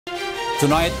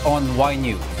Tonight on Y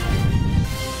News,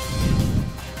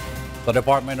 the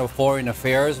Department of Foreign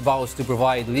Affairs vows to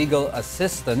provide legal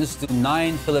assistance to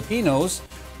 9 Filipinos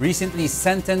recently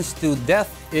sentenced to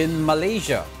death in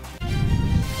Malaysia.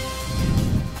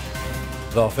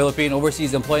 The Philippine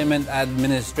Overseas Employment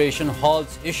Administration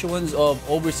halts issuance of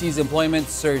Overseas Employment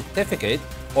Certificate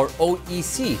or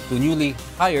OEC to newly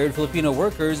hired Filipino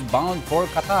workers bound for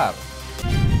Qatar.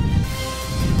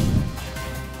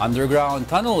 Underground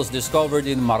tunnels discovered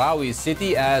in Marawi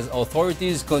City as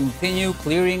authorities continue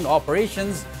clearing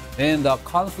operations in the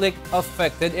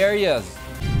conflict-affected areas.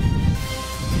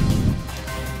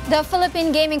 The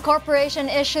Philippine Gaming Corporation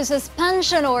issues a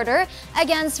suspension order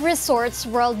against Resorts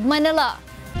World Manila.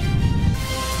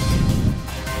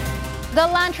 The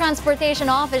Land Transportation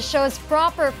Office shows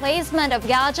proper placement of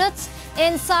gadgets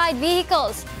inside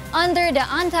vehicles under the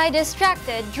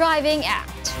Anti-Distracted Driving Act.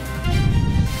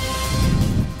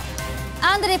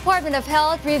 And the Department of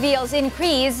Health reveals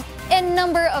increase in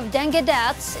number of dengue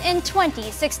deaths in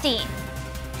 2016.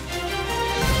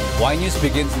 Y News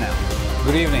begins now.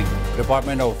 Good evening. The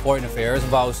Department of Foreign Affairs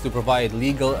vows to provide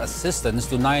legal assistance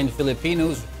to 9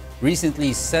 Filipinos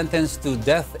recently sentenced to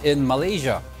death in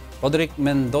Malaysia. Roderick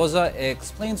Mendoza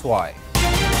explains why.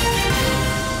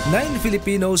 9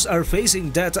 Filipinos are facing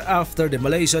death after the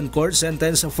Malaysian court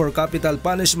sentence for capital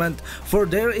punishment for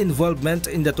their involvement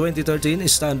in the 2013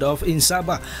 standoff in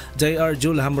Sabah. They are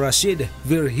Julham Rashid,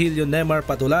 Virgilio Nemar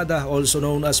Patulada, also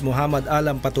known as Muhammad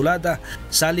Alam Patulada,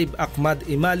 Salib Ahmad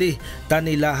Imali,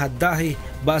 Tanila Haddahi,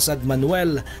 Basad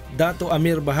Manuel, Dato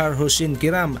Amir Bahar Hussein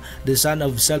Kiram, the son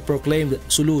of self-proclaimed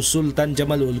Sulu Sultan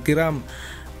Jamalul Kiram,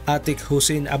 Atik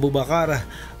Hussein Abu Bakar,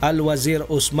 Al-Wazir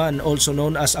Usman, also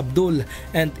known as Abdul,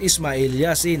 and Ismail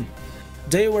Yasin.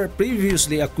 They were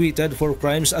previously acquitted for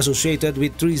crimes associated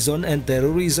with treason and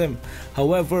terrorism.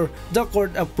 However, the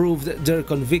court approved their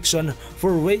conviction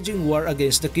for waging war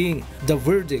against the king. The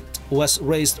verdict was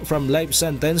raised from life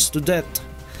sentence to death.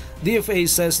 DFA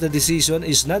says the decision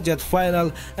is not yet final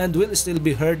and will still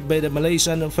be heard by the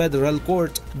Malaysian Federal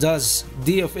Court. Thus,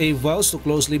 DFA vows to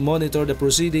closely monitor the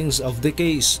proceedings of the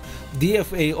case.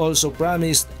 DFA also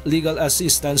promised legal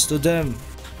assistance to them.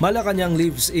 Malacanang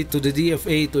leaves it to the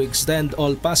DFA to extend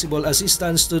all possible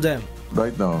assistance to them.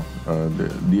 Right now,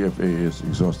 the DFA is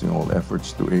exhausting all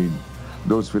efforts to aid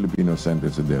those Filipinos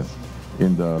sentenced to death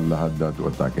in the Lahad Datu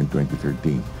attack in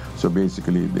 2013. So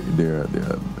basically,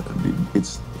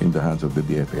 it's in the hands of the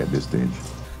DFA at this stage.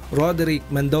 Roderick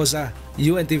Mendoza,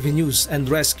 UNTV News and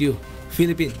Rescue,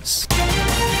 Philippines.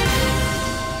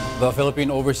 The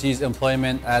Philippine Overseas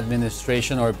Employment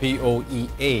Administration or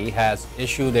POEA has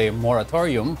issued a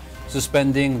moratorium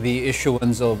suspending the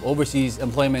issuance of Overseas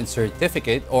Employment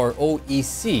Certificate or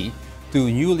OEC to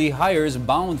newly hires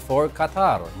bound for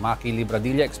Qatar. Maki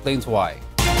Libradilla explains why.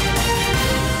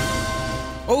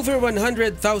 Over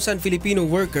 100,000 Filipino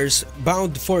workers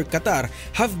bound for Qatar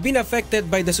have been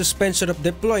affected by the suspension of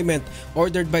deployment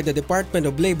ordered by the Department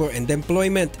of Labor and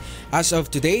Employment. As of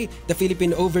today, the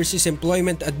Philippine Overseas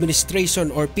Employment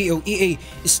Administration or POEA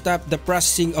stopped the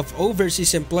processing of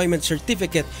Overseas Employment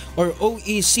Certificate or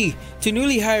OEC to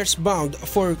newly hires bound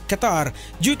for Qatar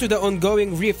due to the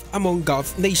ongoing rift among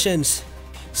Gulf nations.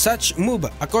 Such move,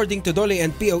 according to DOLE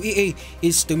and POEA,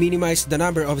 is to minimize the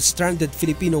number of stranded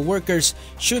Filipino workers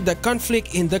should the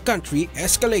conflict in the country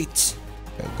escalates.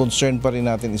 Concern pa rin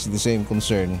natin is the same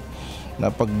concern na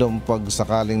pag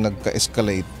sakaling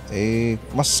nagka-escalate,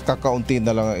 mas kakaunti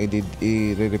na lang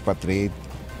i-repatriate.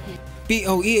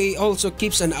 POEA also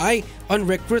keeps an eye on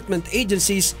recruitment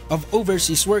agencies of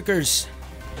overseas workers.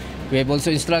 We have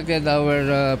also instructed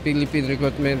our Philippine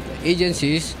recruitment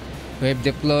agencies who have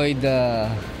deployed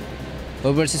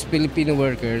overseas Filipino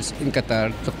workers in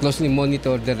Qatar to closely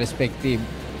monitor their respective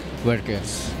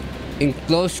workers, in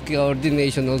close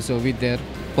coordination also with their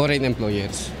foreign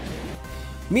employers.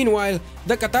 Meanwhile,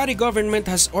 the Qatari government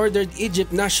has ordered Egypt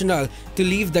national to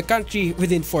leave the country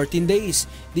within 14 days.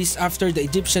 This after the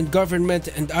Egyptian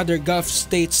government and other Gulf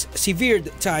states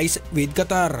severed ties with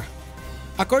Qatar.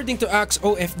 According to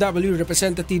ex-OFW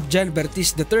Representative Jan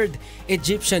Bertis III,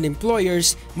 Egyptian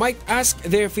employers might ask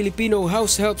their Filipino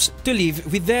house helps to live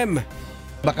with them.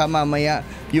 Baka mamaya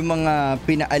yung mga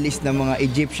pinaalis ng mga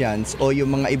Egyptians o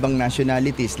yung mga ibang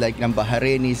nationalities like ng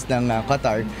Bahrainis, ng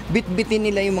Qatar, bitbitin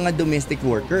nila yung mga domestic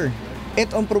worker.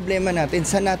 Ito ang problema natin,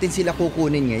 saan natin sila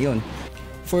kukunin ngayon?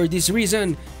 For this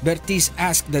reason, Bertis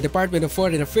asked the Department of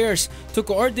Foreign Affairs to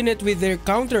coordinate with their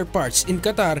counterparts in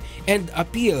Qatar and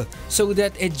appeal so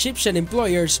that Egyptian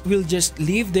employers will just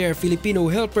leave their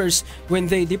Filipino helpers when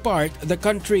they depart the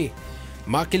country.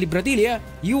 Maki Libradilla,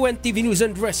 UNTV News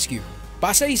and Rescue,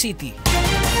 Pasay City.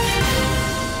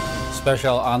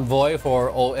 Special Envoy for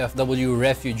OFW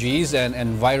Refugees and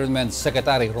Environment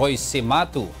Secretary Roy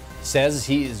Cimatu says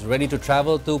he is ready to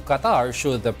travel to Qatar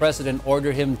should the president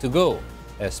order him to go,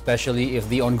 especially if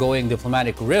the ongoing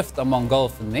diplomatic rift among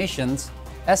Gulf nations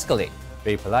escalate.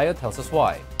 Ray Palayo tells us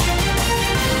why.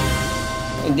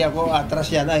 Hindi ako atras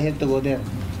yan. I have to go there.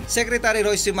 Secretary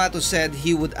Roy Cimatu said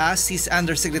he would ask his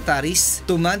undersecretaries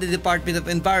to man the Department of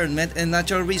Environment and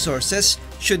Natural Resources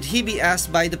should he be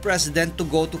asked by the President to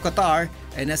go to Qatar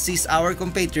and assist our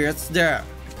compatriots there.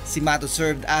 Cimatu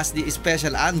served as the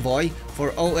Special Envoy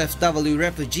for OFW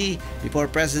Refugee before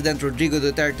President Rodrigo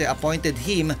Duterte appointed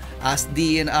him as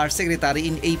DENR Secretary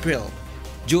in April.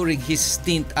 During his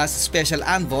stint as Special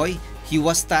Envoy, he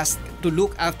was tasked to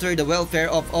look after the welfare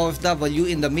of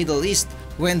OFW in the Middle East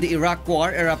when the Iraq War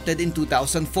erupted in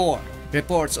 2004.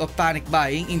 Reports of panic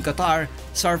buying in Qatar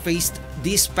surfaced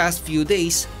these past few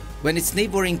days when its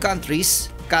neighboring countries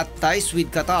cut ties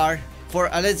with Qatar for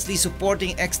allegedly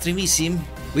supporting extremism,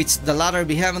 which the latter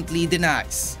vehemently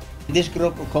denies. This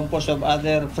group composed of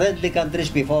other friendly countries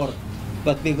before,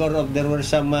 but because of there were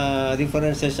some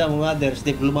differences among others,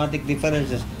 diplomatic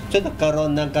differences, so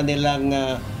nagkaroon ng kanilang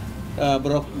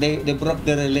they broke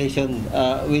the relation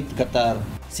with Qatar.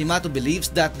 Cimatu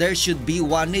believes that there should be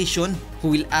one nation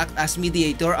who will act as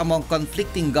mediator among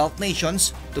conflicting Gulf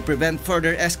nations to prevent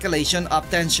further escalation of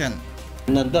tension.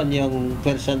 Nandun yung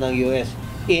person ng US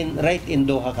right in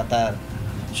Doha, Qatar.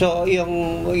 So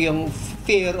yung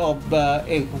fear of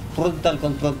a frontal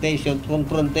confrontation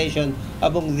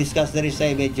among these countries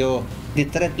ay medyo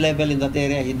the threat level in that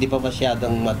area hindi pa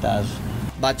masyadong mataas.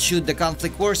 But should the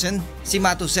conflict worsen,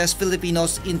 Cimatu says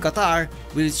Filipinos in Qatar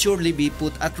will surely be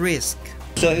put at risk.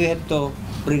 So you have to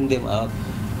bring them out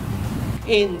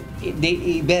in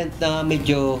the event na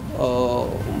medyo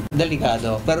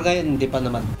delikado. Pero ngayon hindi pa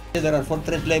naman. There are 4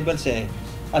 threat levels eh.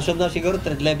 As of now siguro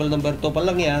threat level number 2 pa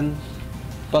lang yan.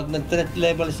 Pag nag-threat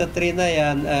level sa 3 na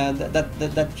yan,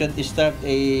 that should start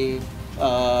a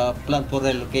plan for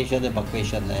relocation and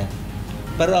evacuation na yan.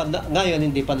 Pero ngayon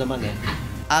hindi pa naman eh.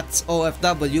 ACT's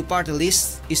OFW party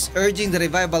list is urging the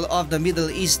revival of the Middle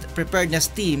East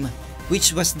Preparedness Team,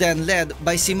 which was then led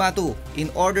by Cimatu, in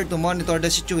order to monitor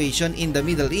the situation in the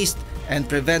Middle East and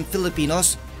prevent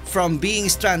Filipinos from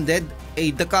being stranded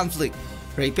aid the conflict.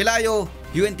 Ray Palayo,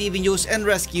 UNTV News and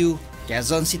Rescue,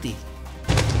 Quezon City.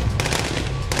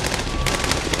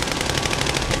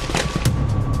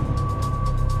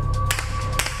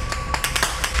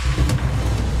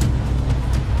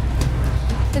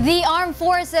 The Armed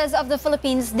Forces of the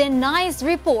Philippines denies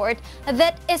report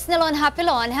that Isnilon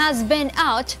Hapilon has been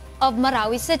out of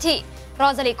Marawi City.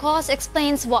 Rosalie Cos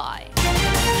explains why.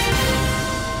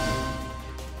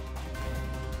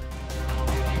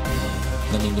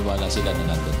 Naniniwala sila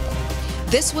na nandun pa.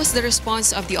 This was the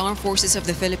response of the Armed Forces of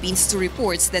the Philippines to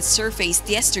reports that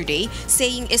surfaced yesterday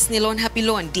saying Isnilon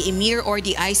Hapilon, the emir or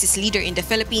the ISIS leader in the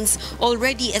Philippines,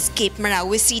 already escaped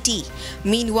Marawi City.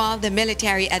 Meanwhile, the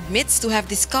military admits to have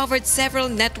discovered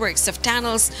several networks of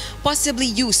tunnels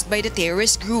possibly used by the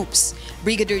terrorist groups.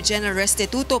 Brigadier General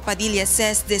Restituto Padilla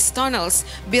says these tunnels,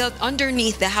 built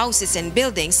underneath the houses and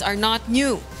buildings, are not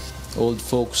new. Old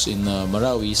folks in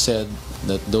Marawi said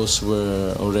that those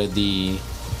were already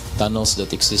tunnels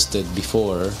that existed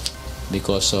before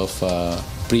because of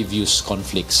previous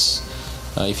conflicts.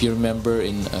 If you remember,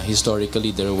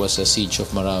 historically there was a siege of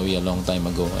Marawi a long time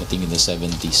ago, I think in the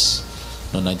 70s,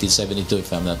 no, 1972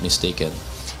 if I'm not mistaken.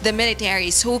 The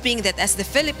military is hoping that as the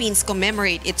Philippines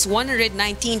commemorate its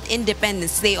 119th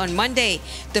Independence Day on Monday,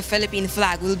 the Philippine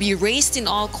flag will be raised in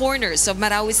all corners of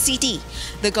Marawi City.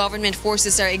 The government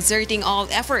forces are exerting all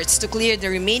efforts to clear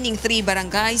the remaining 3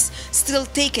 barangays still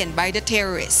taken by the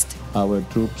terrorists. Our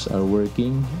troops are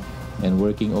working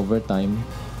overtime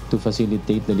to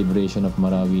facilitate the liberation of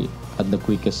Marawi at the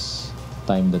quickest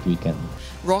time that we can.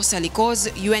 Rosalie Cos,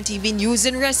 UNTV News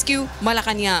and Rescue,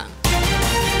 Malacanang.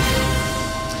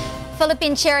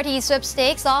 Philippine Charity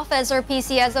Sweepstakes Office or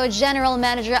PCSO General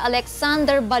Manager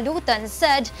Alexander Balutan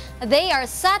said they are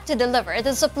set to deliver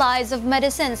the supplies of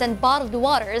medicines and bottled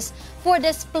waters for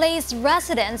displaced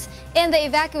residents in the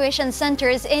evacuation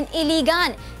centers in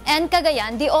Iligan and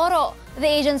Cagayan de Oro. The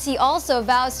agency also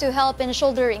vows to help in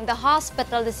shouldering the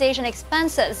hospitalization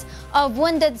expenses of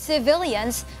wounded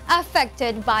civilians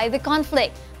affected by the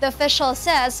conflict. The official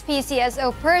says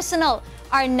PCSO personnel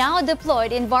are now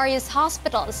deployed in various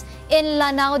hospitals in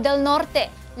Lanao del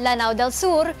Norte, Lanao del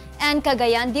Sur, and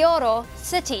Cagayan de Oro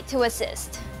City to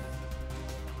assist.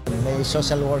 May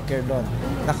social worker doon.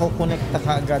 Nakukonekta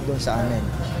ka agad doon sa amin.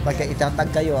 Pagka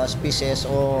itatag kayo as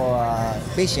PCSO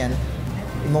patient,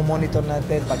 imo-monitor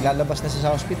natin paglalabas na siya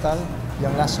sa hospital,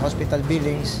 yung last hospital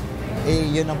billings,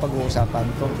 yun ang pag-uusapan.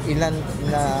 Kung ilan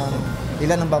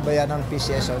ang babayaran ng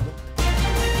PCSO.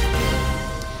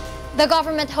 The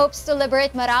government hopes to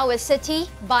liberate Marawi City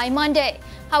by Monday.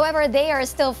 However, they are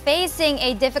still facing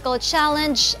a difficult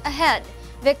challenge ahead.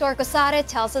 Victor Cosare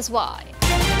tells us why.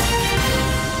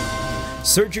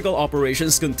 Surgical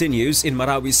operations continues in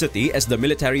Marawi City as the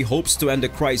military hopes to end the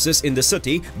crisis in the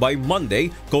city by Monday,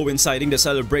 coinciding the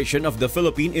celebration of the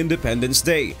Philippine Independence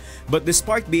Day. But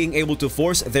despite being able to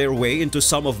force their way into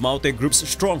some of Maute Group's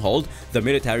stronghold, the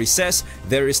military says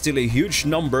there is still a huge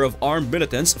number of armed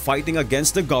militants fighting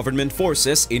against the government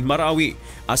forces in Marawi.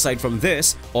 Aside from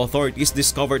this, authorities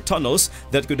discovered tunnels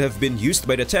that could have been used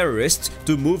by the terrorists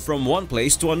to move from one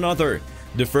place to another.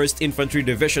 The 1st Infantry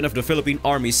Division of the Philippine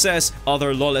Army says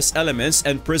other lawless elements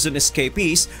and prison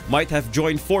escapees might have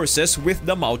joined forces with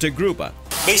the Maute Group.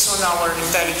 Based on our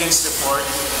intelligence report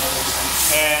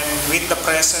and with the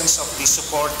presence of the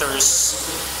supporters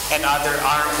and other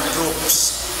armed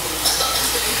groups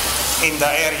in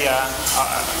the area,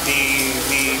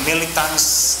 the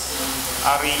militants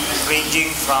are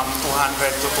ranging from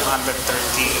 200 to 230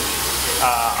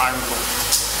 armed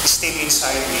groups still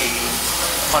inside the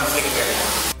conflict area.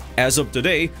 As of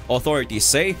today, authorities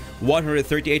say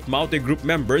 138 Maute Group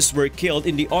members were killed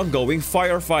in the ongoing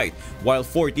firefight, while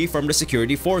 40 from the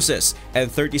security forces and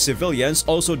 30 civilians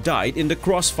also died in the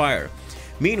crossfire.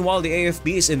 Meanwhile, the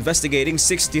AFP is investigating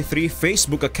 63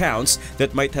 Facebook accounts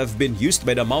that might have been used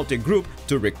by the Maute Group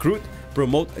to recruit,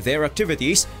 promote their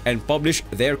activities, and publish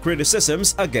their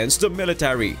criticisms against the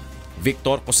military.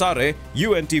 Victor Cosare,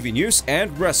 UNTV News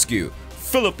and Rescue,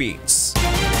 Philippines.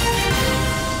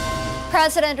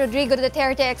 President Rodrigo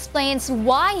Duterte explains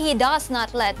why he does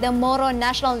not let the Moro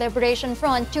National Liberation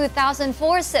Front 2000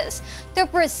 forces to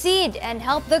proceed and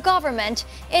help the government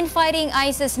in fighting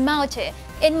ISIS Maute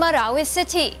in Marawi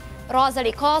City.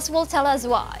 Rosalie Cos will tell us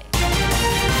why.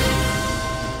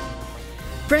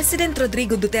 President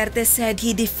Rodrigo Duterte said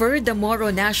he deferred the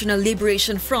Moro National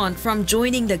Liberation Front from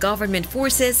joining the government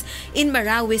forces in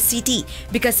Marawi City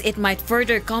because it might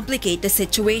further complicate the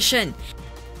situation.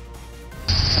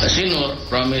 Sinor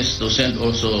promised to send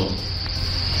also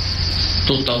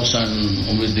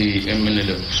 2,000 with the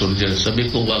MNLF soldiers.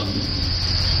 Sabi ko wag,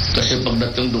 kasi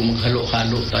pagdating doon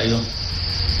maghalo-halo tayo.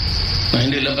 Na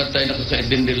hindi lang tayo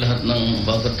nakakaintindi lahat ng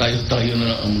bagat tayo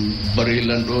na ang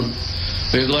barilan doon.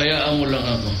 Pero hayaan mo lang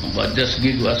ako, but just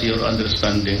give us your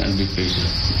understanding and be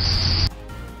patient.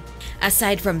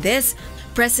 Aside from this,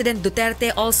 President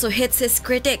Duterte also hits his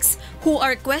critics who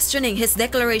are questioning his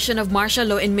declaration of martial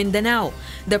law in Mindanao.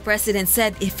 The president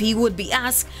said if he would be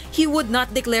asked, he would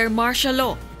not declare martial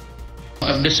law.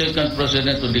 I'm the second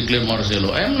president to declare martial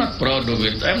law. I am not proud of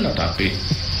it. I am not happy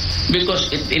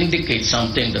because it indicates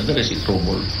something that there is a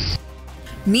trouble.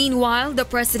 Meanwhile, the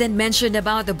president mentioned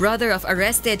about the brother of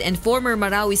arrested and former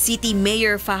Marawi City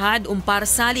Mayor Fahad Umpar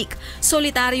Salik,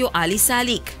 Solitario Ali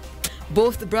Salik.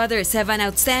 Both brothers have an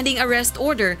outstanding arrest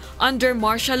order under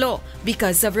martial law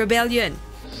because of rebellion.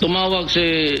 Tumawag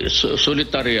si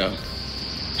Solitaria.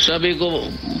 Sabi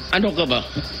ko, ano ka ba?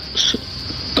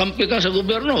 Kampi ka sa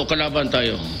gobyerno o kalaban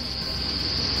tayo?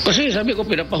 Kasi sabi ko,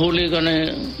 pinapahuli ka na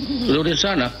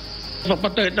Lorenzana.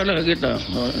 Papatay talaga kita.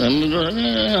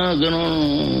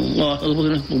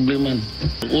 Ganon problema.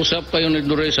 Usap kayo ni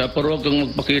Doresa, pero huwag kang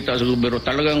magpakita sa gobyerno.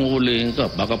 Talagang hulihin ka,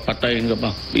 baka patayin ka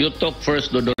pa. You talk first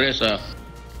to Doresa.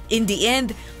 In the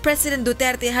end, President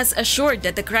Duterte has assured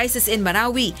that the crisis in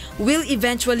Marawi will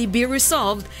eventually be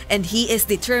resolved and he is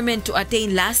determined to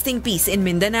attain lasting peace in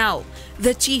Mindanao.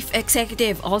 The chief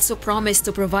executive also promised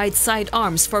to provide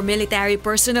sidearms for military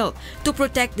personnel to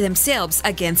protect themselves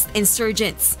against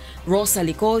insurgents.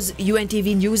 Rosalie Cos,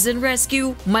 UNTV News and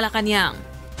Rescue, Malacanang.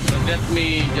 Let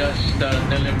me just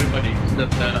tell everybody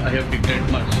that I have declared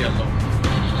martial law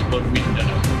for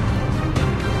Mindanao.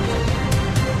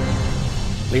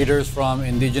 Leaders from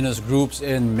indigenous groups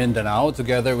in Mindanao,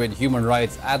 together with human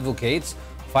rights advocates,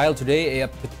 filed today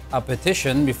a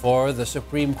petition before the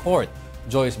Supreme Court.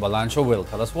 Joyce Balancho will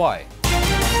tell us why.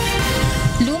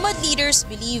 Lumad leaders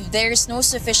believe there is no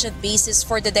sufficient basis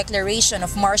for the declaration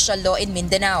of martial law in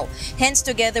Mindanao. Hence,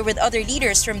 together with other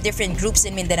leaders from different groups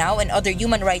in Mindanao and other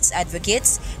human rights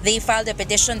advocates, they filed a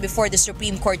petition before the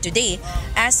Supreme Court today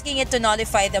asking it to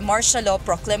nullify the martial law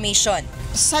proclamation.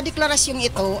 Sa deklarasyong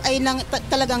ito ay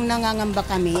talagang nangangamba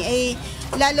kami ay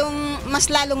mas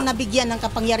lalong nabigyan ng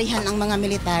kapangyarihan ang mga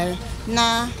militar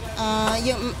na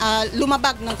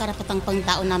lumabag ng karapatang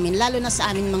pangtao namin, lalo na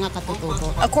sa aming mga katutubo.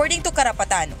 According to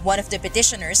Karapatan, one of the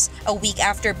petitioners, a week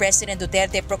after President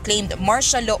Duterte proclaimed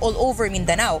martial law all over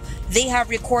Mindanao, they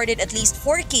have recorded at least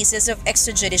 4 cases of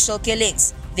extrajudicial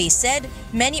killings. They said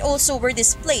many also were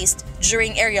displaced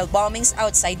during aerial bombings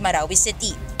outside Marawi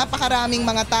City. Napakaraming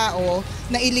mga tao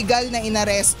na illegal na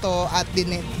inaresto at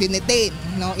dinetain,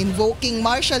 no? Invoking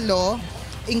martial law,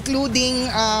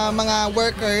 including mga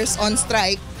workers on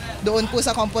strike doon po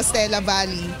sa Compostela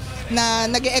Valley na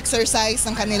nag-exercise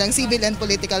ng kanilang civil and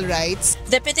political rights.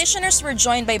 The petitioners were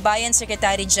joined by Bayan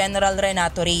Secretary General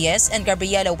Renato Reyes and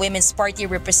Gabriela Women's Party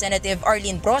Representative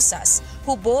Arlene Brosas,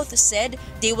 who both said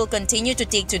they will continue to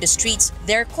take to the streets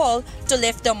their call to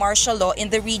lift the martial law in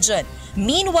the region.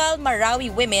 Meanwhile, Marawi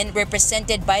women,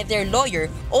 represented by their lawyer,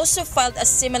 also filed a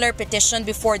similar petition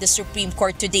before the Supreme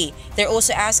Court today. They're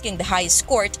also asking the highest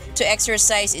court to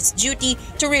exercise its duty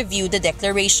to review the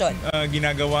declaration.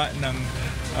 Ginagawa ng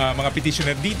mga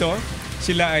petitioner dito,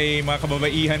 sila ay mga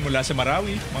kababaihan mula sa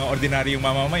Marawi, mga ordinaryong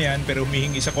mamamayan, pero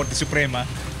humihingi sa Korte Suprema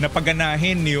na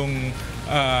paganahin yung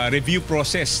review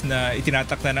process na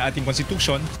itinatakda ng ating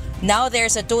Constitution. Now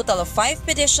there's a total of 5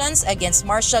 petitions against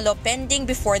martial law pending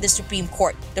before the Supreme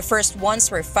Court. The first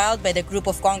ones were filed by the group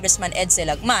of Congressman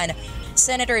Edsel Lagman,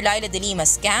 Senator Laila de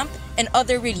Lima's camp, and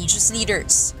other religious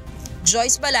leaders.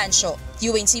 Joyce Balancio,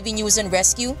 UNTV News and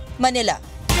Rescue, Manila.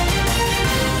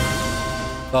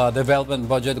 The Development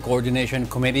Budget Coordination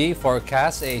Committee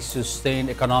forecasts a sustained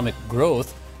economic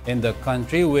growth in the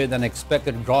country with an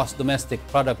expected gross domestic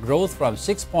product growth from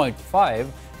 6.5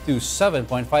 to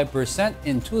 7.5%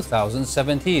 in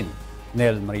 2017.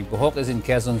 Nel Maribuhok is in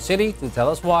Quezon City to tell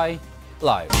us why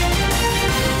live.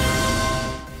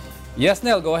 Yes,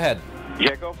 Nel, go ahead.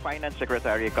 Diego, Finance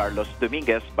Secretary Carlos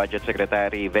Dominguez, Budget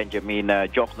Secretary Benjamin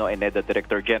Jokno, and NEDA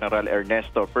Director General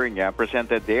Ernesto Pernia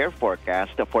presented their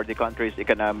forecast for the country's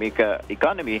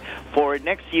economy for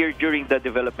next year during the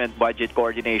Development Budget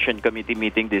Coordination Committee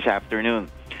meeting this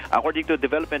afternoon. According to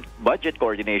Development Budget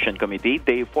Coordination Committee,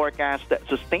 they forecast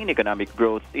sustained economic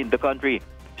growth in the country.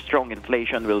 Strong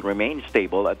inflation will remain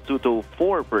stable at 2 to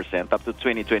 4% up to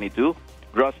 2022.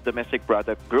 Gross domestic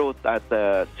product growth at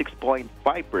 6.5%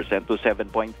 to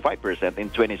 7.5% in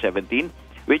 2017,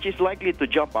 which is likely to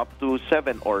jump up to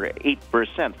 7 or 8%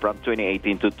 from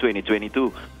 2018 to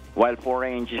 2022, while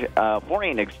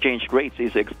foreign exchange rates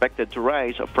is expected to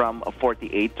rise from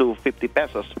 48 to 50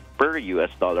 pesos per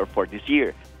US dollar for this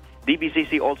year.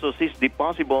 DBCC also sees the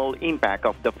possible impact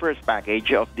of the first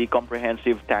package of the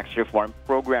Comprehensive Tax Reform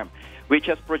Program, which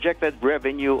has projected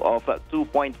revenue of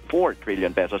 2.4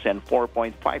 trillion pesos and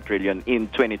 4.5 trillion in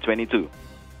 2022.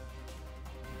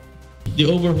 The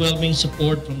overwhelming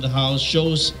support from the House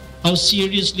shows how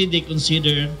seriously they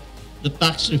consider the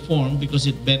tax reform because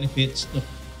it benefits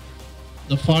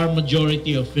the far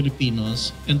majority of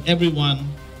Filipinos, and everyone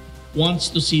wants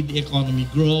to see the economy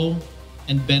grow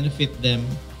and benefit them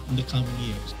in the coming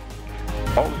years.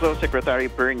 Also, Secretary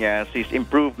Pernia sees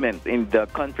improvement in the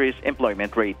country's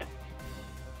employment rate.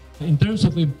 In terms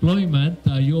of employment,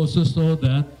 you also saw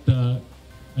that,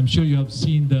 I'm sure you have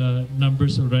seen the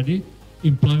numbers already.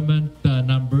 Employment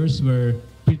numbers were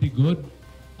pretty good.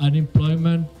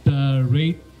 Unemployment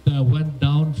rate went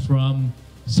down from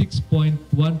 6.1%,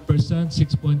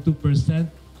 6.2%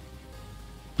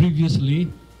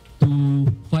 previously to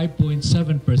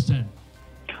 5.7%.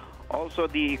 Also,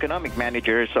 the economic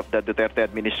managers of the Duterte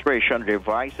administration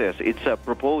revises its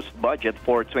proposed budget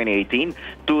for 2018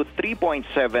 to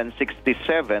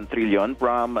 3.767 trillion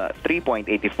from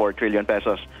 3.84 trillion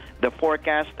pesos. The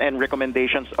forecast and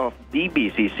recommendations of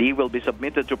DBCC will be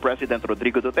submitted to President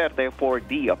Rodrigo Duterte for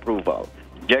the approval.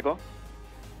 Diego?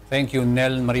 Thank you,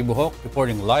 Nel Maribuhok,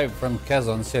 reporting live from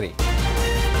Quezon City.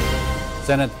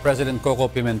 Senate President Coco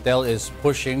Pimentel is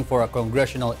pushing for a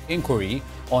congressional inquiry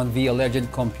on the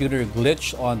alleged computer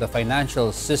glitch on the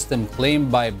financial system claimed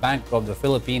by Bank of the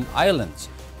Philippine Islands.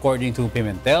 According to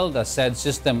Pimentel, the said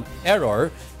system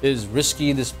error is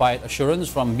risky despite assurance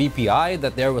from BPI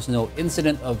that there was no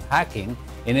incident of hacking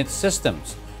in its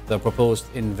systems. The proposed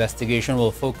investigation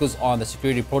will focus on the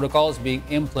security protocols being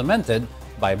implemented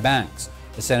by banks.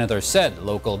 The senator said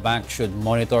local banks should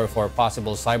monitor for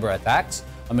possible cyber attacks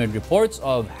amid reports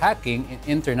of hacking in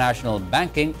international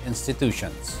banking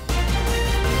institutions.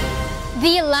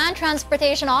 The Land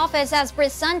Transportation Office has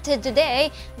presented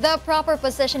today the proper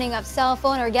positioning of cell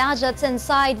phone or gadgets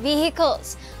inside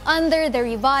vehicles under the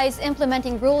revised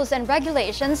implementing rules and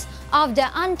regulations of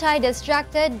the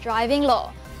Anti-Distracted Driving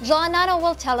Law. John Nano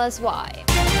will tell us why.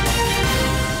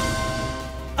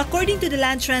 According to the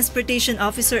Land Transportation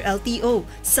Officer LTO,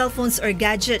 cell phones or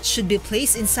gadgets should be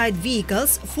placed inside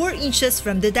vehicles 4 inches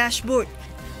from the dashboard.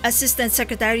 Assistant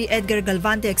Secretary Edgar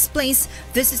Galvante explains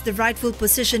this is the rightful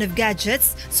position of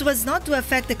gadgets so as not to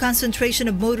affect the concentration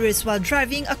of motorists while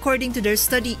driving according to their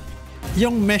study.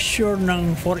 Yung measure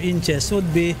ng 4 inches would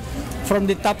be from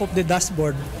the top of the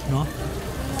dashboard, no,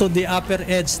 to the upper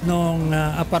edge ng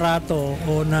aparato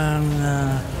o ng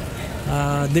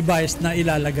device na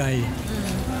ilalagay.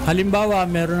 Halimbawa,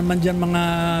 meron naman dyan mga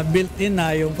built-in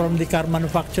na yung from the car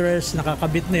manufacturers,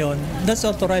 nakakabit na yun. That's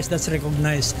authorized, that's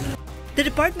recognized. The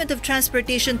Department of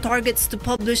Transportation targets to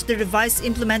publish the revised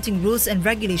implementing rules and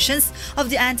regulations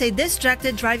of the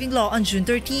anti-distracted driving law on June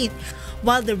 13th,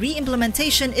 while the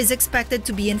re-implementation is expected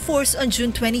to be enforced on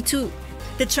June 22.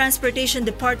 The Transportation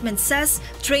Department says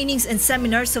trainings and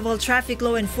seminars of all traffic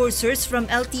law enforcers from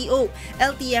LTO,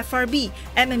 LTFRB,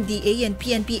 MMDA, and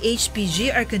PNP-HPG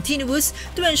are continuous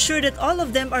to ensure that all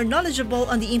of them are knowledgeable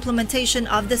on the implementation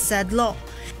of the said law.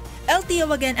 LTO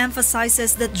again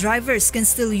emphasizes that drivers can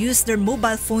still use their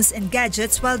mobile phones and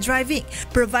gadgets while driving,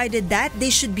 provided that they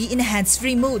should be in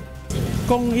hands-free mode.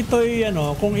 Kung ito'y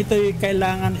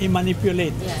kailangan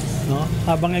i-manipulate, no,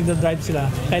 habang nagda-drive sila,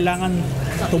 kailangan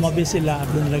tumabi sila at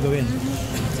doon gawin.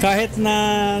 Kahit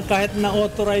na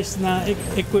authorized na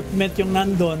equipment yung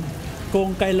nandun,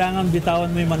 kung kailangan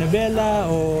bitawan mo yung manibela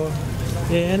o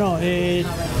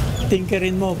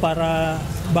tinkerin mo para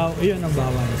yun ang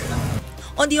bawal.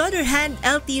 On the other hand,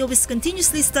 LTO is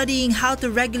continuously studying how to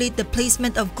regulate the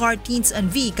placement of car keys on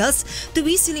vehicles to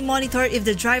easily monitor if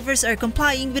the drivers are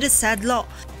complying with the said law.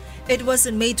 It was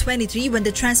on May 23 when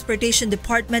the Transportation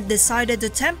Department decided to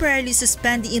temporarily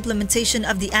suspend the implementation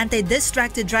of the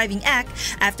Anti-Distracted Driving Act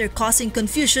after causing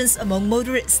confusions among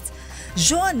motorists.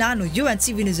 Joanano,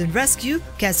 UNTV News and Rescue,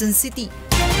 Quezon City.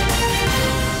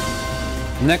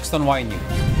 Next on Y News.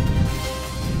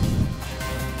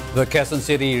 The Quezon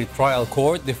City Trial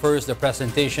Court defers the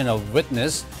presentation of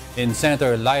witness in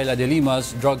Senator Laila de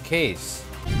Lima's drug case.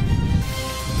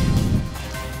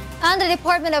 And the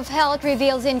Department of Health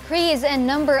reveals increase in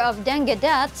number of dengue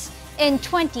deaths in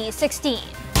 2016.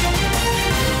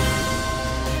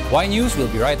 Y News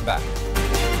will be right back.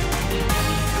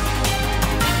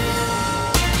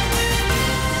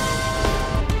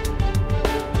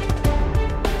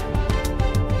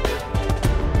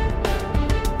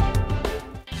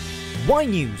 Y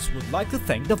News would like to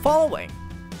thank the following: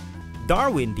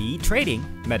 Darwin D Trading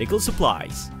Medical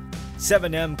Supplies,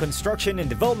 7M Construction and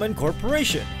Development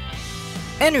Corporation,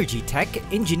 Energy Tech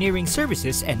Engineering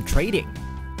Services and Trading,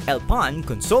 Elpan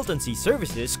Consultancy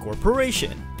Services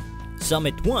Corporation,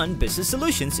 Summit One Business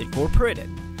Solutions Incorporated,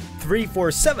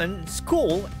 347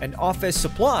 School and Office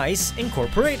Supplies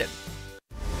Incorporated.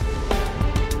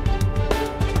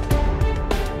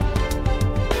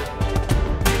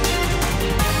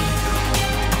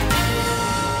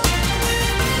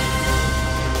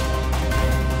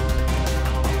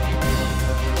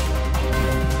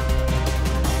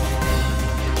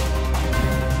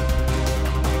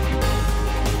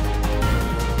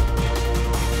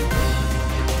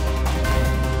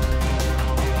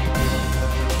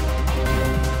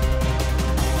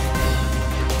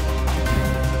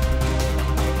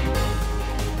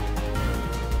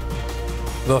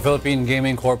 The Philippine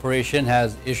Gaming Corporation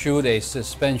has issued a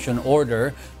suspension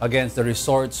order against the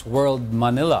Resorts World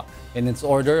Manila. In its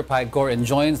order, PAGCOR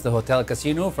enjoins the hotel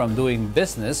casino from doing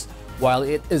business while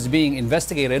it is being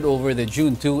investigated over the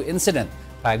June 2 incident.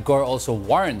 PAGCOR also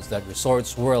warns that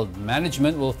Resorts World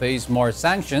management will face more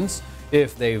sanctions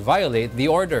if they violate the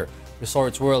order.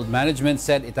 Resorts World management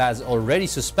said it has already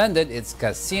suspended its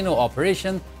casino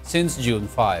operation since June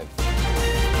 5.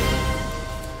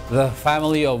 The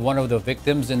family of one of the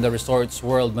victims in the Resorts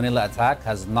World Manila attack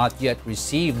has not yet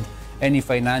received any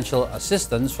financial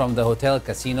assistance from the hotel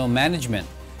casino management.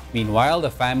 Meanwhile,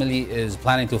 the family is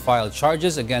planning to file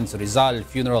charges against Rizal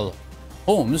Funeral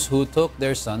Homes who took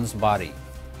their son's body.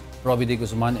 Robbie De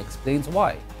Guzman explains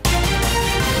why.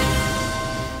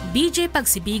 BJ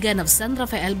Pagsibigan of San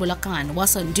Rafael, Bulacan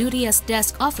was on duty as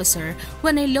desk officer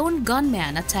when a lone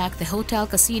gunman attacked the hotel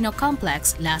casino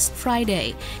complex last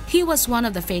Friday. He was one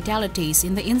of the fatalities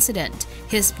in the incident.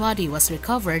 His body was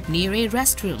recovered near a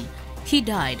restroom. He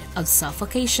died of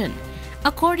suffocation.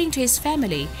 According to his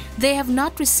family, they have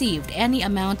not received any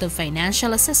amount of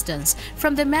financial assistance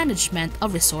from the management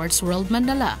of Resorts World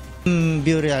Manila.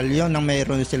 Burial yun nang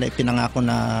mayroon sila ipinangako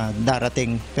na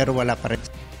darating pero wala pa rin.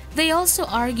 They also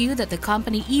argue that the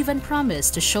company even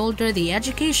promised to shoulder the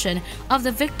education of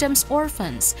the victims'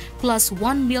 orphans, plus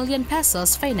 1 million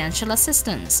pesos financial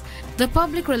assistance. The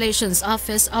Public Relations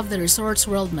Office of the Resorts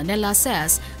World Manila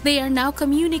says they are now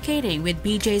communicating with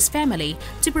BJ's family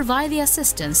to provide the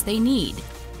assistance they need.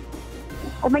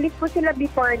 Umalis po sila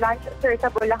before lunch, sir, sa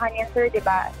Bulacan yan, sir, di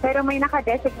ba? Pero may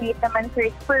naka-designate naman,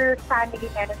 sir, per family,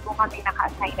 meron po kami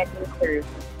naka-assign na din, sir.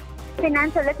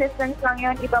 Financial assistance lang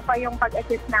yun, iba pa yung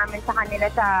pag-assist namin sa kanila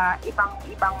sa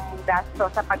ibang gasto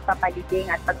sa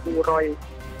pagpapaliging at pagburol.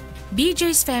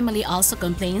 BJ's family also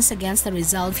complains against the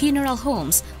Rizal Funeral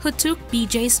Homes who took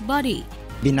BJ's body.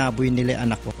 Binaboy nila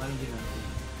yung anak ko.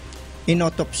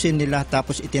 Inotopsy nila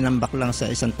tapos itinambak lang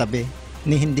sa isang tabi.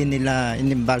 Hindi nila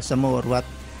inimbalsamo or what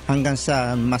hanggang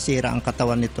sa masira ang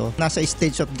katawan nito. Nasa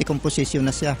stage of decomposition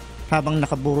na siya. Habang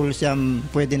nakaburol siya,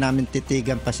 pwede namin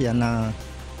titigan pa siya na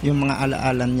yung mga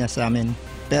alaalan niya sa amin.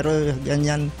 Pero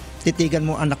ganyan, titigan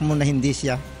mo anak mo na hindi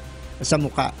siya sa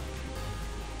muka.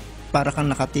 Para kang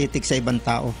nakatitig sa ibang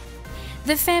tao.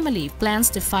 The family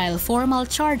plans to file formal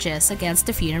charges against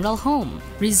the funeral home.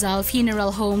 Rizal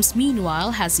Funeral Homes, meanwhile,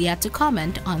 has yet to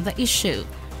comment on the issue.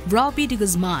 Robbie de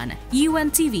Guzman,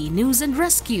 UNTV News and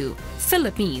Rescue,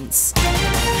 Philippines.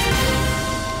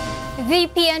 The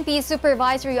PNP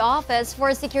Supervisory Office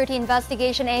for Security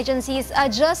Investigation Agencies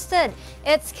adjusted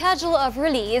its schedule of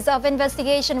release of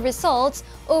investigation results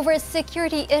over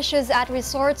security issues at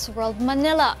Resorts World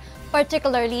Manila,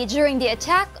 particularly during the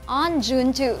attack on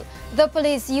June 2. The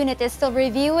police unit is still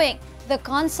reviewing the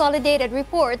consolidated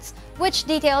reports, which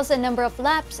details a number of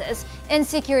lapses in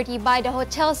security by the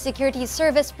hotel security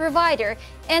service provider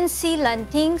NC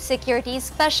Lanting Security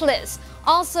Specialists.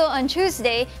 Also on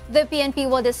Tuesday, the PNP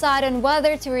will decide on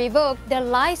whether to revoke the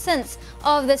license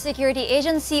of the security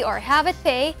agency or have it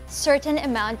pay certain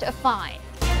amount of fine.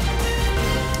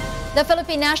 The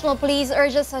Philippine National Police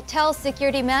urges hotel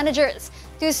security managers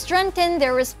to strengthen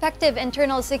their respective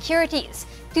internal securities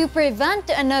to prevent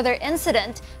another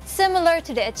incident similar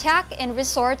to the attack in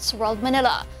Resorts World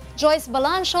Manila. Joyce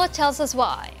Balancho tells us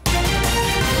why.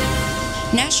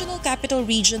 National Capital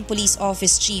Region Police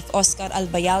Office Chief Oscar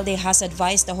Albayalde has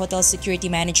advised the hotel security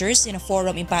managers in a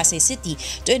forum in Pasay City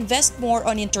to invest more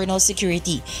on internal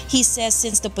security. He says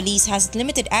since the police has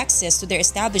limited access to their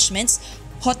establishments,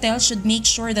 hotels should make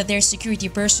sure that their security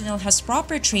personnel has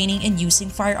proper training in using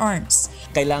firearms.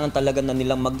 Kailangan talaga na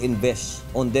nilang mag-invest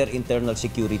on their internal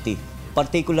security,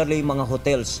 particularly mga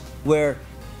hotels where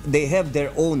they have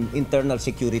their own internal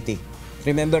security.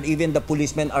 Remember, even the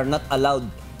policemen are not allowed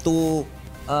to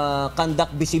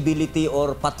conduct visibility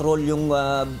or patrol yung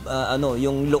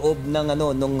yung loob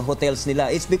ng hotels nila.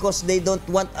 It's because they don't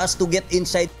want us to get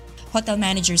inside. Hotel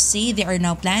managers say they are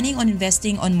now planning on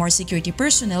investing on more security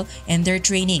personnel and their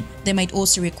training. They might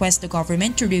also request the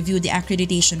government to review the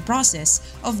accreditation process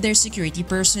of their security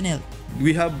personnel.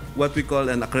 We have what we call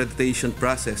an accreditation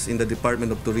process in the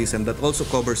Department of Tourism that also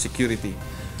covers security.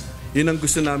 Yun ang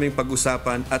gusto naming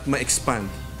pag-usapan at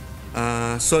ma-expand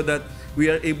so that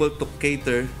we are able to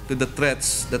cater to the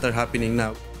threats that are happening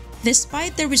now.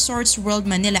 Despite the Resorts World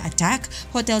Manila attack,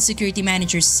 hotel security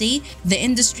managers say the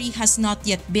industry has not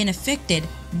yet been affected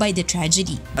by the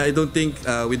tragedy. I don't think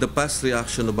with the past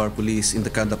reaction of our police in the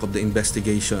conduct of the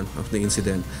investigation of the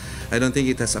incident, I don't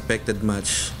think it has affected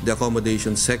much the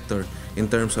accommodation sector in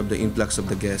terms of the influx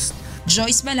of the guests.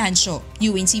 Joyce Balancho,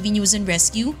 UNTV News and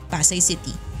Rescue, Pasay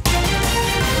City.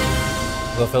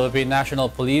 The Philippine National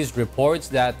Police reports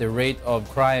that the rate of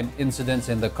crime incidents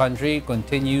in the country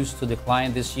continues to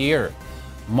decline this year.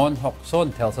 Mon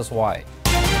Hokson tells us why.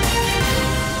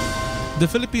 The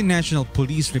Philippine National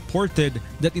Police reported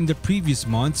that in the previous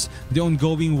months, the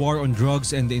ongoing war on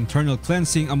drugs and the internal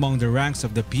cleansing among the ranks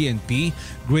of the PNP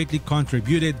greatly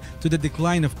contributed to the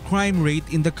decline of crime rate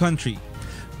in the country.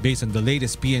 Based on the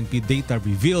latest PNP data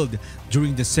revealed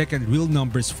during the second Real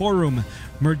Numbers Forum,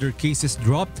 murder cases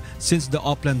dropped since the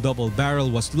Upland Double Barrel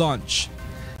was launched.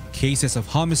 Cases of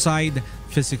homicide,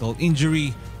 physical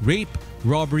injury, rape,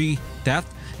 robbery, theft,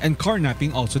 and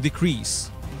carnapping also decreased.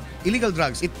 Illegal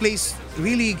drugs, it plays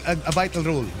really a vital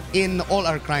role in all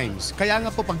our crimes. Kaya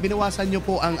nga po pag binawasan nyo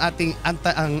po ang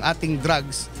ating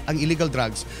drugs, ang illegal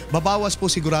drugs, babawas po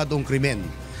sigurado ang krimen.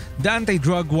 The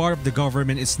anti-drug war of the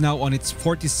government is now on its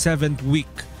 47th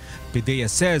week. POEA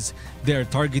says they are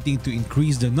targeting to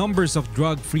increase the numbers of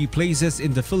drug-free places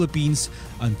in the Philippines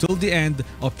until the end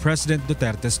of President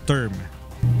Duterte's term.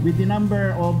 With the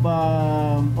number of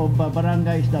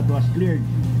barangays that was cleared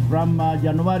from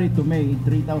January to May,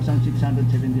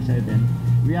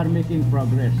 3,677, we are making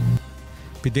progress.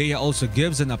 POEA also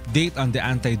gives an update on the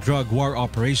anti-drug war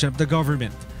operation of the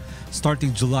government.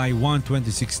 Starting July 1,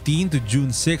 2016 to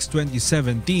June 6,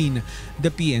 2017,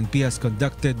 the PNP has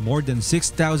conducted more than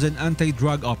 6,000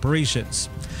 anti-drug operations,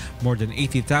 more than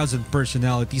 80,000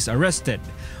 personalities arrested,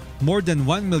 more than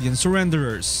 1 million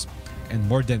surrenderers, and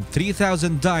more than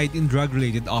 3,000 died in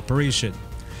drug-related operation.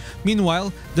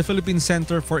 Meanwhile, the Philippine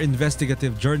Center for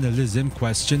Investigative Journalism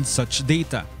questioned such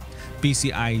data.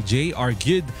 PCIJ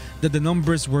argued that the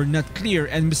numbers were not clear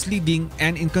and misleading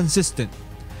and inconsistent.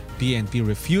 PNP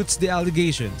refutes the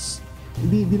allegations.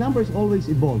 The numbers always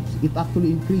evolves. It actually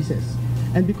increases.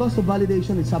 And because of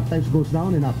validation, it sometimes goes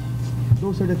down and up.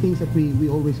 Those are the things that we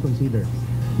always consider.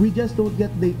 We just don't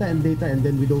get data, and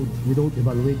then we don't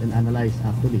evaluate and analyze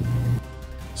actually.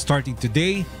 Starting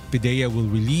today, PDEA will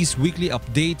release weekly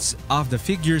updates of the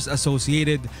figures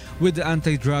associated with the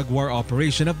anti-drug war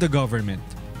operation of the government.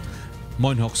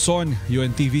 Monhok Son,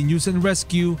 UNTV News and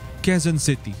Rescue, Quezon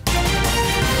City.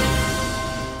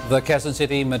 The Quezon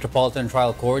City Metropolitan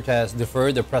Trial Court has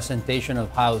deferred the presentation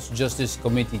of House Justice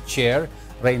Committee Chair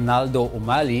Reynaldo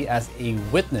Umali as a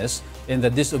witness in the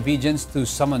disobedience to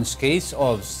summons case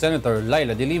of Senator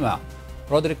Laila de Lima.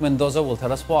 Roderick Mendoza will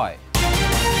tell us why.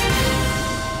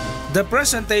 The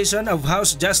presentation of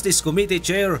House Justice Committee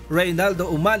Chair Reynaldo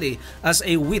Umali as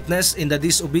a witness in the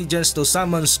disobedience to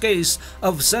summons case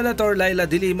of Senator Laila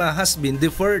de Lima has been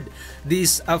deferred.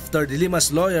 This after de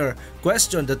Lima's lawyer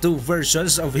questioned the two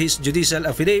versions of his judicial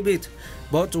affidavit.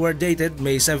 Both were dated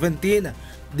May 17.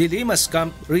 De Lima's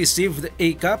camp received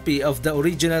a copy of the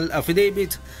original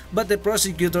affidavit, but the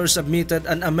prosecutor submitted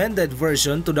an amended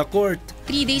version to the court.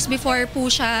 3 days before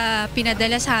po siya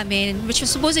pinadala sa amin, which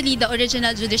was supposedly the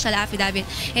original judicial affidavit.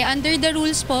 Under the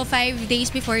rules po, 5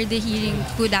 days before the hearing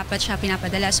po dapat siya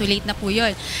pinapadala. So late na po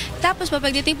yun. Tapos po,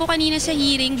 pagdating po kanina sa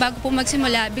hearing, bago po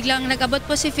magsimula, biglang nag-abot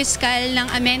po si Fiscal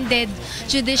ng amended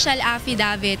judicial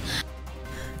affidavit.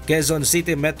 Quezon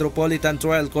City Metropolitan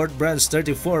Trial Court Branch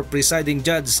 34 Presiding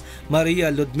Judge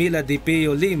Maria Ludmila de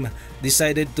Pio Lim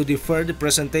decided to defer the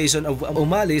presentation of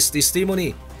Umali's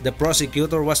testimony. The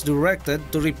prosecutor was directed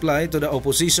to reply to the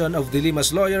opposition of de Lima's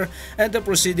lawyer, and the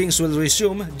proceedings will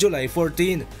resume July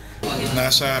 14.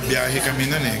 Nasa biyahe kami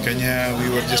nun kanya we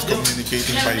were just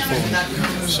communicating by phone.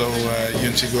 So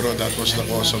yun siguro that was the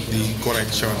cause of the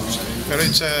correction. Pero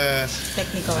it's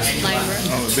technical, minor.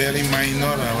 Very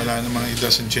minor, wala namang, it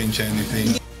doesn't change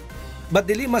anything. But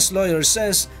de Lima's lawyer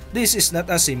says this is not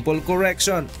a simple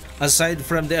correction. Aside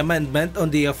from the amendment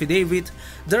on the affidavit,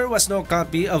 there was no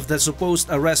copy of the supposed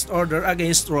arrest order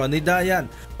against Ronnie Dayan.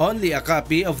 Only a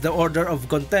copy of the order of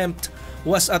contempt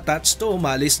was attached to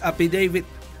Umali's affidavit.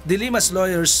 De Lima's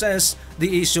lawyer says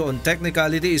the issue on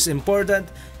technicality is important,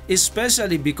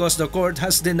 especially because the court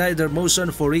has denied their motion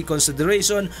for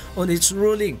reconsideration on its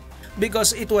ruling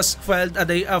because it was filed a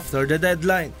day after the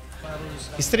deadline.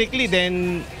 Strictly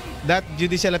then, that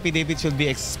judicial affidavit should be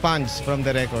expunged from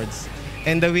the records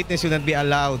and the witness should not be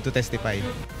allowed to testify.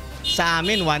 Sa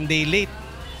amin, 1 day late,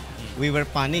 we were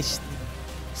punished.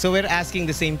 So we're asking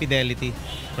the same fidelity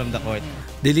from the court.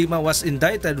 De Lima was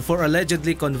indicted for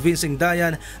allegedly convincing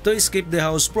Dayan to escape the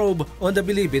house probe on the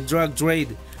believed drug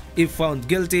trade. If found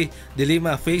guilty, De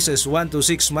Lima faces 1 to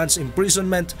 6 months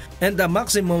imprisonment and a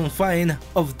maximum fine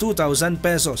of 2,000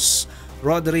 pesos.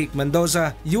 Roderick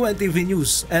Mendoza, UNTV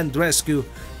News and Rescue,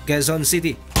 Quezon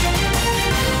City.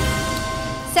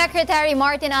 Secretary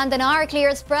Martin Andanar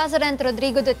clears President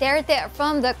Rodrigo Duterte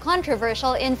from the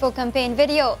controversial info campaign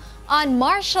video on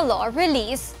martial law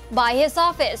released by his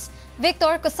office.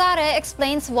 Victor Cosare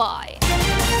explains why.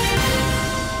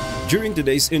 During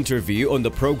today's interview on the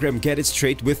program Get It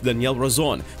Straight with Daniel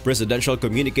Razon, Presidential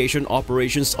Communication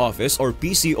Operations Office or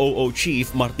PCOO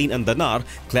Chief Martin Andanar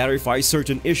clarifies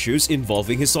certain issues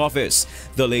involving his office.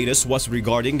 The latest was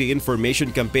regarding the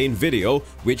information campaign video,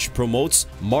 which promotes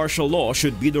martial law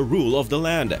should be the rule of the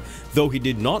land. Though he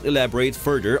did not elaborate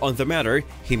further on the matter,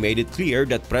 he made it clear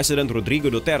that President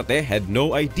Rodrigo Duterte had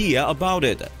no idea about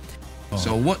it.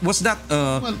 So what was that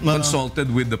consulted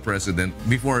with the president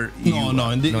before you?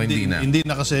 Hindi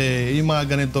na kasi yung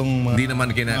mga ganitong hindi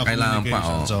naman kailangan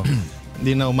pa. So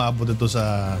hindi na umaabot ito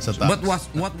sa taas. But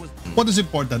what is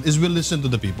important is we listen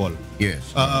to the people.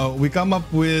 Yes. We come up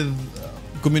with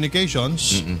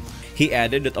communications. He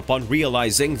added that upon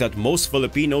realizing that most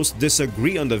Filipinos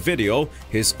disagree on the video,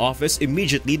 his office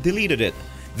immediately deleted it.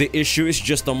 The issue is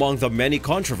just among the many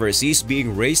controversies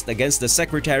being raised against the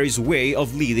Secretary's way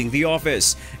of leading the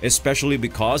office, especially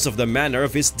because of the manner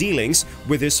of his dealings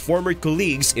with his former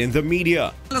colleagues in the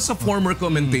media. As a former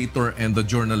commentator and a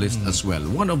journalist as well,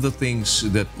 one of the things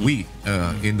that we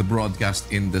in the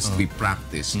broadcast industry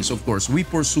practice is, of course, we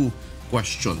pursue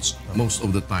questions most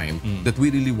of the time that we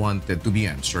really wanted to be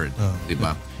answered.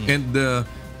 Diba? And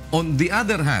on the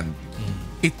other hand,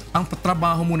 ang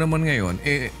trabaho mo naman ngayon,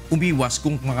 umiwas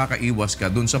kung makakaiwas ka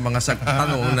dun sa mga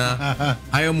tanong na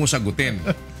ayaw mo sagutin.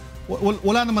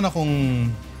 Wala naman akong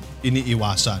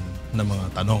iniiwasan na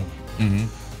mga tanong.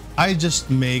 I just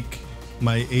make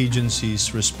my agencies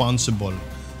responsible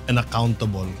and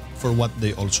accountable for what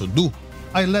they also do.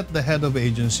 I let the head of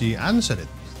agency answer it.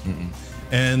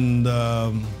 And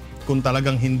kung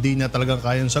talagang hindi niya talagang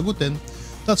kayang sagutin,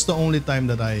 That's the only time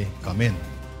that I come in.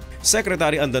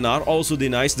 Secretary Andanar also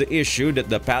denies the issue that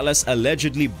the palace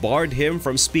allegedly barred him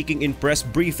from speaking in press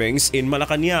briefings in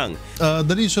Malacanang.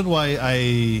 The reason why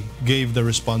I gave the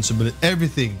responsibility,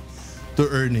 everything, to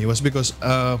Ernie was because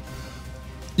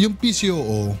yung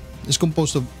PCOO is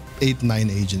composed of 8-9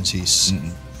 agencies.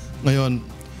 Ngayon,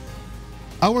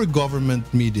 our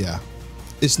government media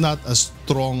is not as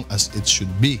strong as it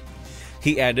should be.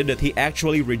 He added that he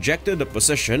actually rejected the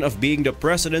position of being the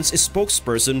president's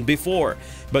spokesperson before,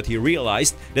 but he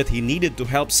realized that he needed to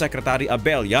help Secretary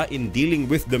Abella in dealing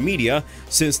with the media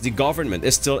since the government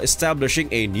is still establishing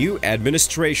a new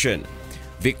administration.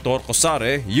 Victor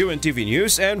Cosare, UNTV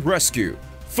News and Rescue,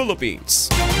 Philippines.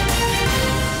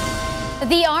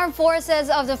 The Armed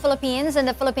Forces of the Philippines and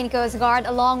the Philippine Coast Guard,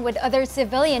 along with other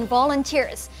civilian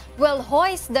volunteers, will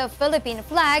hoist the Philippine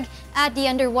flag at the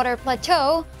underwater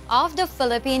plateau of the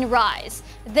Philippine Rise.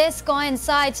 This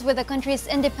coincides with the country's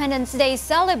Independence Day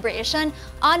celebration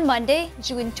on Monday,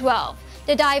 June 12.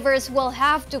 The divers will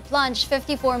have to plunge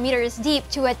 54 meters deep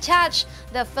to attach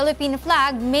the Philippine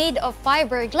flag made of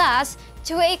fiberglass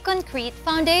to a concrete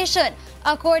foundation.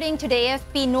 According to the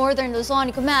AFP Northern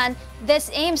Luzon Command,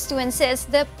 this aims to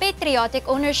insist the patriotic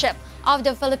ownership of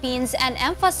the Philippines and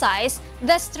emphasize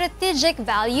the strategic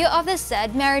value of the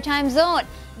said maritime zone.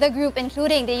 The group,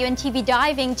 including the UNTV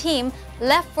diving team,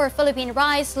 left for Philippine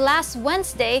Rise last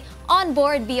Wednesday on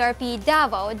board BRP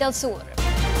Davao del Sur.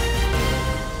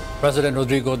 President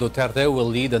Rodrigo Duterte will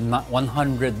lead the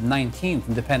 119th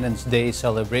Independence Day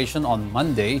celebration on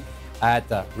Monday at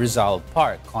Rizal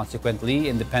Park. Consequently,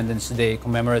 Independence Day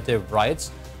commemorative rites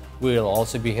will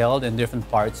also be held in different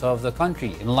parts of the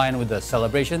country. In line with the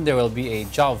celebration, there will be a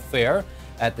job fair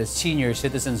at the Senior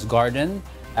Citizens Garden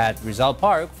at Rizal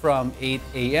Park from 8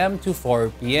 a.m. to 4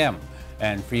 p.m.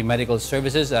 and free medical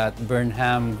services at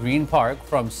Burnham Green Park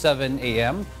from 7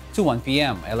 a.m. to 1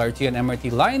 p.m. LRT and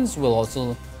MRT lines will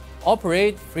also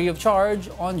operate free of charge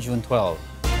on June 12.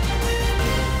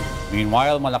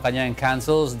 Meanwhile, Malacanang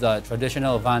cancels the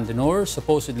traditional Van de Noor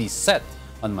supposedly set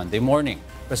on Monday morning.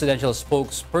 Presidential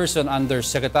spokesperson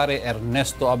Undersecretary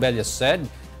Ernesto Abella said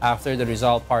after the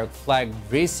Rizal Park flag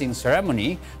raising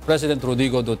ceremony, President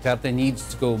Rodrigo Duterte needs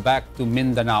to go back to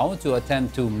Mindanao to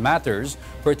attend to matters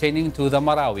pertaining to the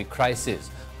Marawi crisis.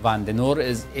 Van de Noor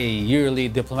is a yearly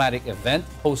diplomatic event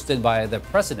hosted by the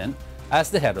President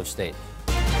as the head of state.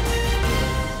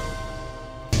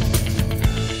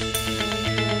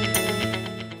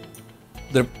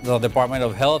 The Department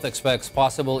of Health expects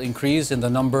possible increase in the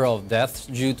number of deaths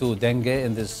due to dengue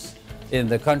in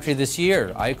the country this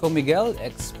year. Aiko Miguel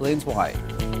explains why.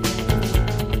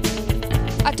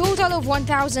 A total of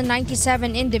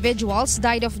 1,097 individuals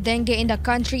died of dengue in the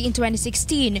country in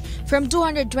 2016 from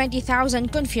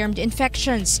 220,000 confirmed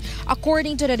infections.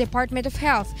 According to the Department of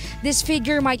Health, this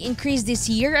figure might increase this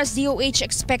year as DOH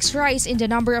expects rise in the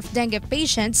number of dengue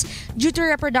patients due to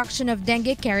reproduction of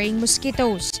dengue-carrying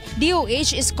mosquitoes.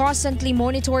 DOH is constantly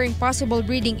monitoring possible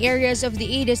breeding areas of the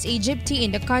Aedes aegypti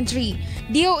in the country.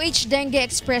 DOH dengue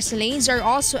express lanes are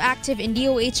also active in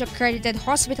DOH-accredited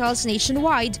hospitals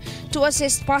nationwide to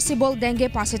assist possible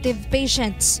dengue-positive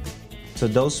patients. So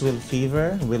those with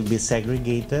fever will be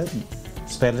segregated,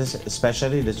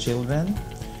 especially the children.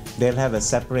 They'll have a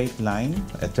separate line.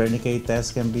 A tourniquet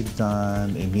test can be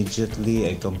done immediately,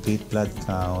 a complete blood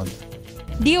count.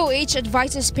 DOH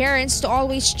advises parents to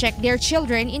always check their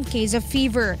children in case of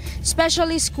fever,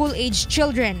 especially school-aged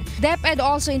children. DepEd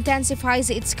also intensifies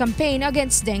its campaign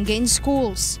against dengue in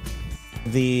schools.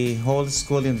 The whole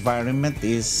school environment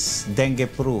is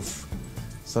dengue-proof.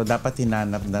 So dapat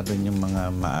hinanap na rin yung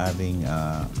mga maaring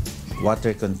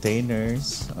water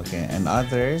containers, okay, and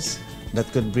others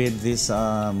that could breed these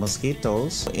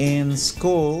mosquitoes. In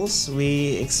schools,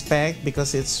 we expect,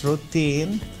 because it's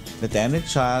routine, that any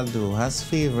child who has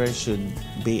fever should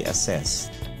be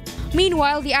assessed.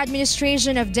 Meanwhile, the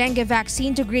administration of dengue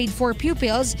vaccine to grade 4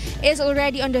 pupils is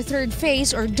already on the third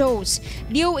phase or dose.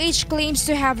 DOH claims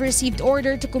to have received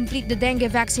order to complete the dengue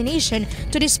vaccination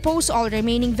to dispose all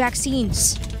remaining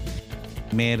vaccines.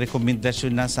 May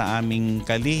rekomendasyon na sa aming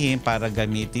kalihim para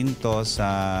gamitin to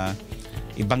sa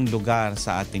ibang lugar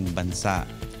sa ating bansa.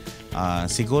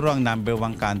 Siguro ang number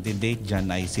 1 candidate dyan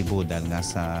ay si Budal nga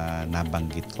sa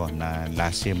nabanggit ko na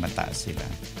last year mataas sila.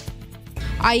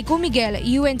 Aiko Miguel,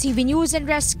 UNTV News and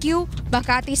Rescue,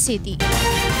 Makati City.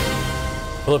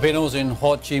 Filipinos in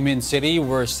Ho Chi Minh City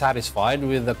were satisfied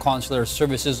with the consular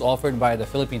services offered by the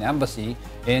Philippine Embassy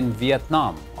in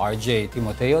Vietnam. RJ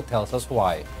Timoteo tells us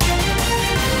why.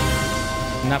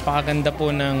 Napakaganda po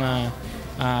ng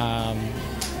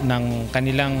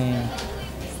kanilang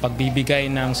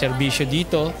pagbibigay ng serbisyo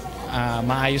dito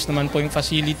maayos naman po yung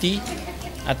facility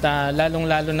at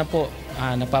lalong-lalo na po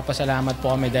nagpapasalamat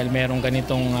po kami dahil merong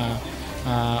ganitong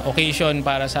occasion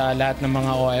para sa lahat ng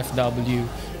mga OFW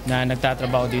na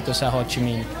nagtatrabaho dito sa Ho Chi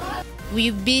Minh.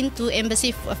 We've been to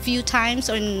embassy a few times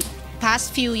in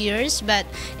past few years, but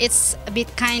it's a bit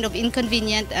kind of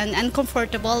inconvenient and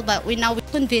uncomfortable, but we now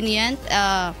convenient.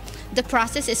 The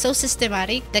process is so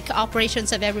systematic. The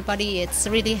cooperations of everybody, it's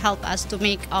really helped us to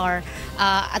make our,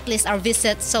 at least our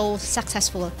visit so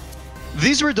successful.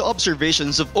 These were the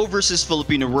observations of overseas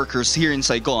Filipino workers here in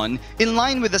Saigon, in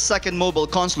line with the second mobile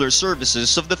consular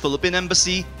services of the Philippine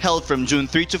Embassy, held from June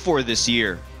 3 to 4 this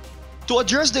year. To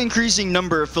address the increasing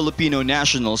number of Filipino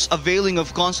nationals availing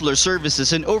of consular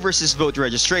services and overseas vote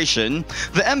registration,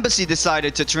 the embassy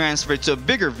decided to transfer to a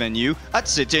bigger venue at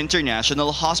City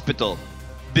International Hospital.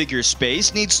 Bigger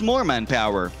space needs more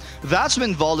manpower. That's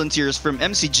when volunteers from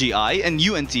MCGI and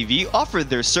UNTV offered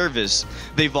their service.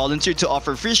 They volunteered to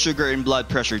offer free sugar and blood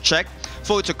pressure check,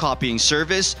 photocopying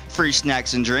service, free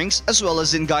snacks and drinks, as well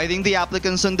as in guiding the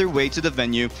applicants on their way to the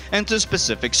venue and to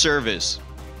specific service.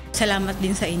 Salamat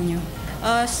din sa inyo.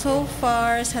 So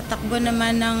far, sa takbo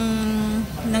naman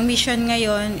ng mission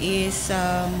ngayon is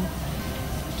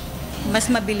mas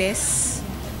mabilis,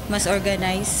 mas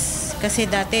organized. Kasi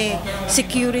dati,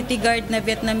 security guard na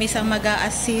Vietnamese ang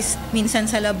mag-a-assist minsan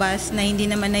sa labas na hindi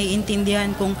naman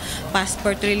naiintindihan kung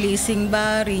passport releasing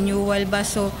ba, renewal ba.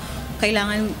 So,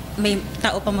 kailangan may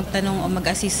tao pa magtanong o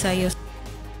mag-assist sa'yo.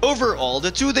 Overall,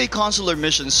 the two-day consular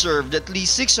mission served at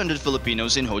least 600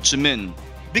 Filipinos in Ho Chi Minh.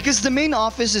 Because the main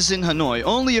office is in Hanoi,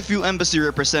 only a few embassy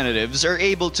representatives are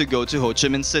able to go to Ho Chi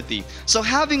Minh City. So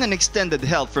having an extended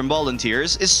help from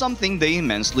volunteers is something they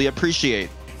immensely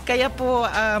appreciate. Kaya po,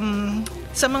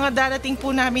 sa mga darating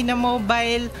po namin na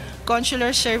mobile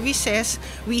consular services,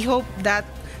 we hope that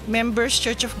members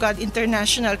Church of God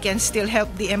International can still help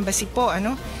the embassy po.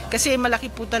 Kasi malaki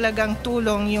po talagang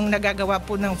tulong yung nagagawa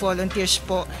po ng volunteers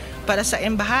po para sa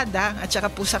embahada at saka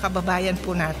po sa kababayan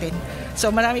po natin.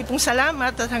 So marami pong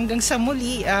salamat at hanggang sa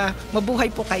muli, mabuhay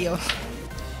po kayo.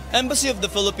 Embassy of the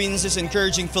Philippines is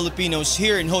encouraging Filipinos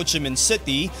here in Ho Chi Minh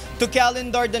City to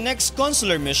calendar the next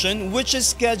consular mission, which is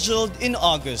scheduled in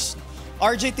August.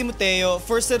 RJ Timoteo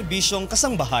for Serbisyong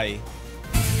Kasangbahay.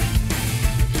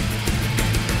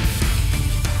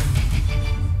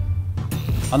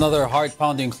 Another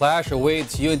heart-pounding clash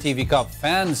awaits UNTV Cup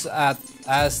fans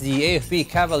as the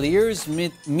AFP Cavaliers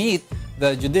meet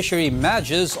the Judiciary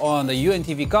Mages on the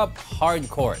UNTV Cup hard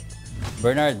court.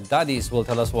 Bernard Dadis will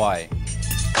tell us why.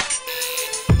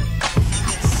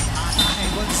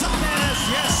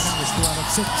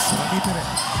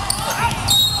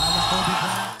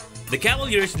 The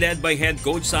Cavaliers, led by head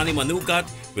coach Sonny Manukat,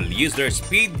 will use their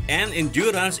speed and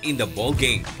endurance in the ball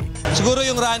game. Siguro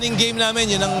yung running game namin,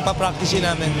 yun ang papracticein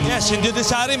namin. Yes, yung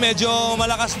judiciary medyo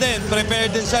malakas din,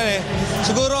 prepared din siya eh.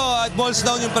 Siguro it boils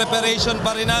down yung preparation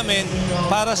pa rin namin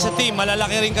para sa team.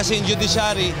 Malalaki rin kasi yung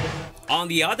judiciary. On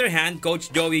the other hand,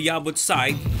 Coach Joey Yabut's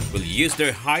side will use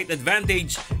their height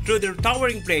advantage through their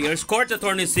towering players, Court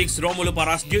Attorney 6 Romulo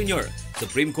Paras Jr.,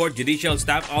 Supreme Court Judicial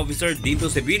Staff Officer Dito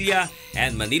Sevilla,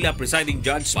 and Manila Presiding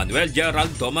Judge Manuel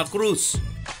Gerald Toma Cruz.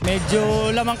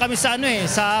 Medyo lamang kami sa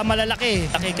sa malalaki.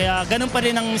 Kaya ganun pa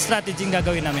rin ang strategy yung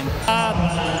gagawin namin.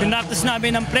 Pinractice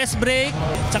namin ng press break,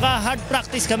 tsaka hard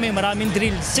practice kami, maraming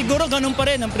drill. Siguro ganun pa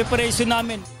rin ang preparation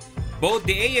namin. Both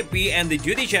the AFP and the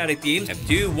Judiciary teams have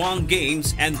 2 won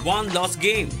games and 1 lost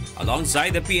game,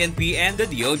 alongside the PNP and the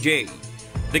DOJ.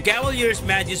 The Cavaliers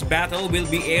Mages battle will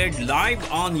be aired live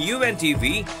on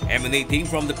UNTV, emanating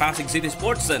from the Pasig City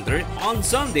Sports Center on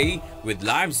Sunday, with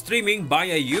live streaming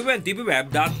via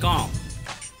UNTVweb.com.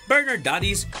 Bernard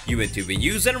Dadis, UNTV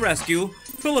News and Rescue,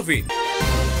 Philippines.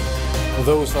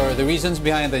 Those are the reasons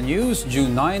behind the news,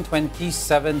 June 9,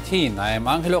 2017. I am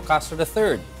Angelo Castro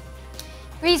III.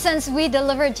 Reasons we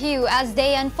delivered to you as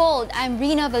they unfold. I'm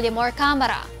Rina Villamor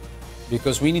Camara.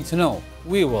 Because we need to know,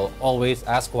 we will always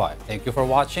ask why. Thank you for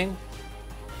watching.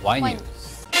 Why News.